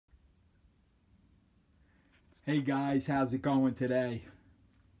Hey guys, how's it going today?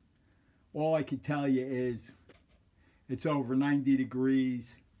 All I can tell you is it's over 90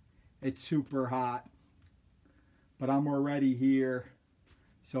 degrees. It's super hot, but I'm already here,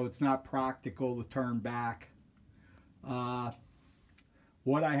 so it's not practical to turn back.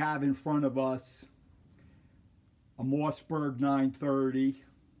 What I have in front of us, a Mossberg 930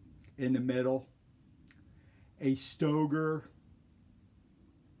 in the middle, a Stoeger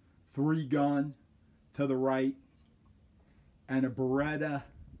 3-gun to the right, and a Beretta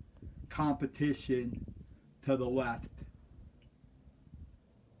competition to the left.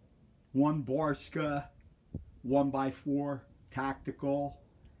 One Barska 1x4 tactical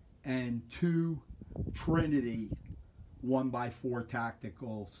and two Trinity 1x4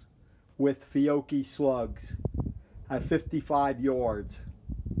 tacticals with Fiocchi slugs at 55 yards.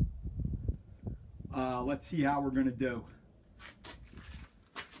 Let's see how we're gonna do.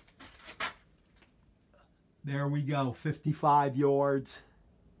 There we go, 55 yards.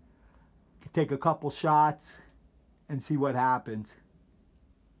 Take a couple shots and see what happens.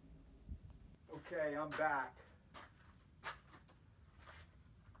 Okay, I'm back.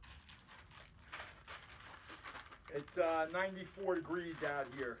 It's 94 degrees out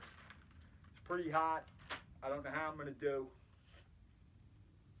here. It's pretty hot. I don't know how I'm gonna do.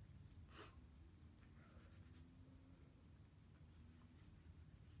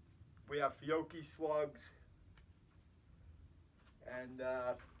 We have Fiocchi slugs, and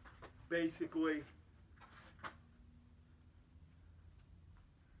basically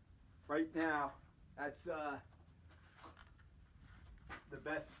right now that's the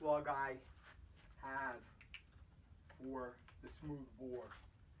best slug I have for the smooth bore.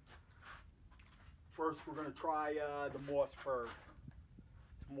 First we're going to try the Mossberg.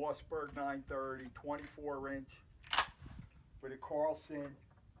 It's Mossberg 930, 24-inch with a Carlson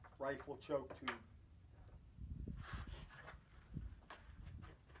rifle choke tube.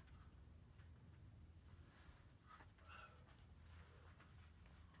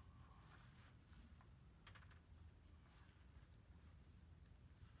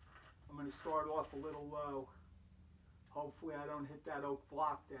 I'm going to start off a little low. Hopefully I don't hit that oak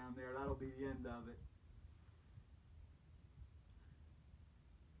block down there. That'll be the end of it.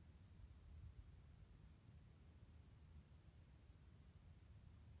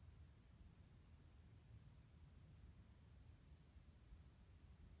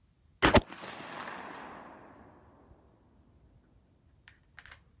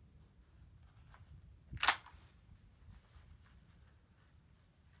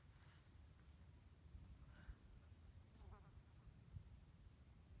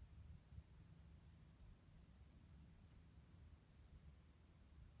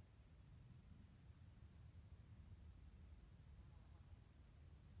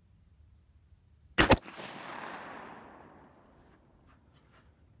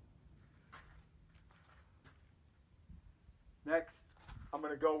 Next, I'm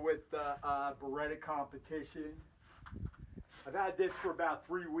going to go with the Beretta competition. I've had this for about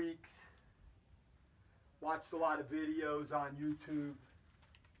 3 weeks. Watched a lot of videos on YouTube.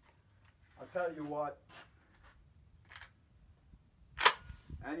 I'll tell you what,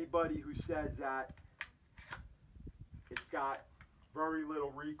 anybody who says that it's got very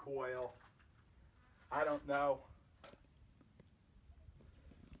little recoil, I don't know.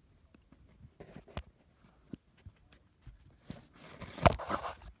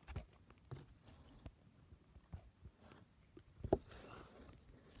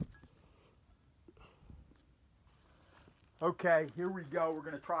 Okay, here we go. We're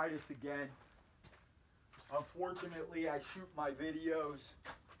going to try this again. Unfortunately, I shoot my videos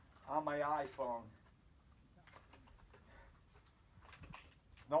on my iPhone.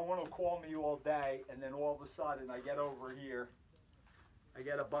 No one will call me all day, and then all of a sudden I get over here, I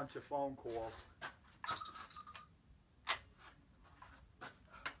get a bunch of phone calls.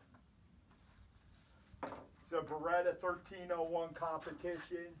 It's a Beretta 1301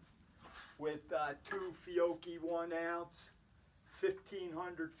 competition with two Fiocchi 1-ounce,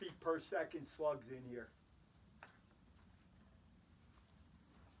 1,500 feet per second slugs in here.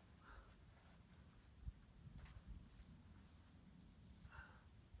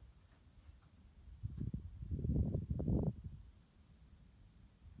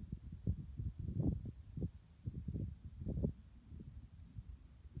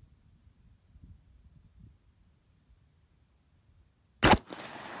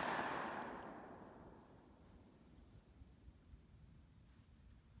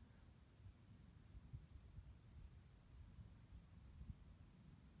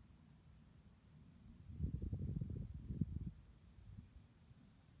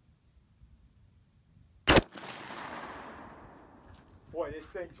 Boy, this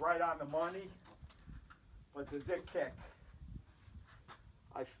thing's right on the money, but does it kick?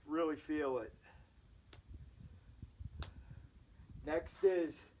 I really feel it. Next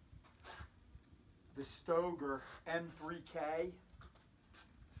is the Stoeger M3k.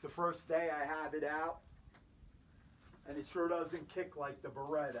 It's the first day I have it out, and it sure doesn't kick like the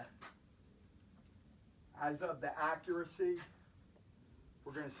Beretta. As of the accuracy,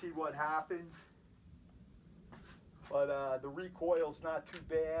 we're going to see what happens. But the recoil's not too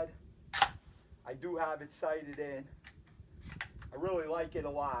bad. I do have it sighted in. I really like it a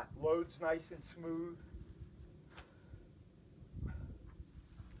lot. Loads nice and smooth.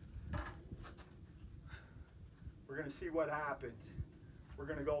 We're going to see what happens. We're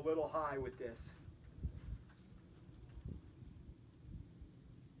going to go a little high with this.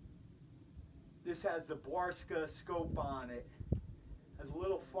 This has the Barska scope on it. Has a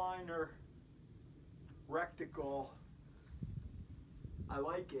little finer reticle. I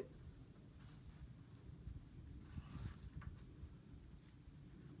like it.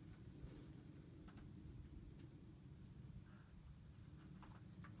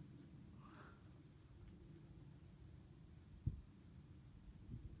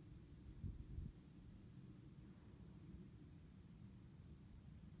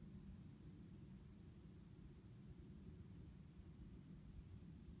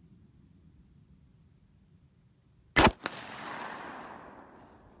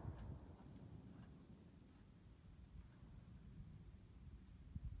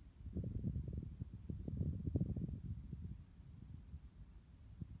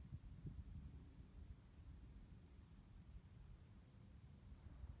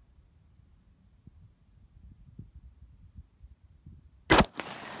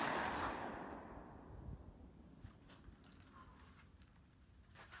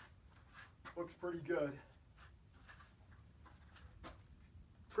 Looks pretty good.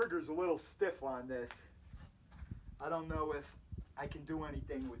 Trigger's a little stiff on this. I don't know if I can do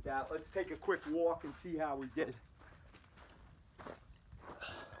anything with that. Let's take a quick walk and see how we did.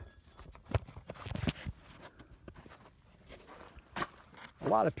 A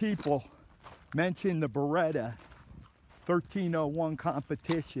lot of people mention the Beretta 1301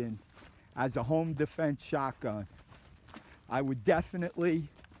 competition as a home defense shotgun. I would definitely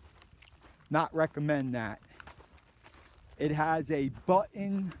not recommend that. It has a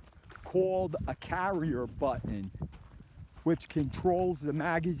button called a carrier button, which controls the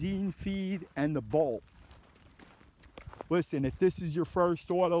magazine feed and the bolt. Listen, if this is your first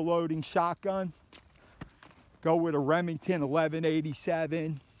auto loading shotgun, go with a Remington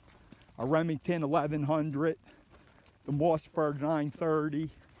 1187, a Remington 1100, the Mossberg 930,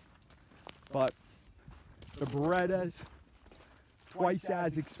 but the Beretta's twice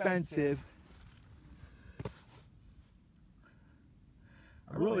as expensive.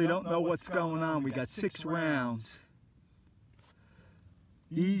 I really don't know what's going on. We got 6 rounds.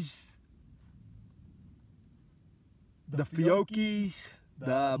 These, the Fiocchis,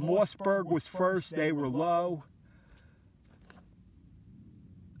 the Mossberg was first, they were low.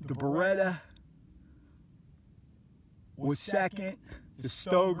 The Beretta was second, the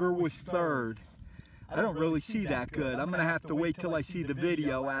Stoeger was third. I don't really see that good. I'm gonna have to wait till I see the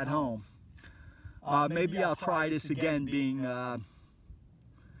video at home. Maybe I'll try this again, being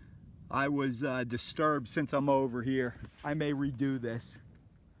I was disturbed since I'm over here. I may redo this.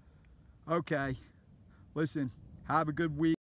 Okay, listen, have a good week.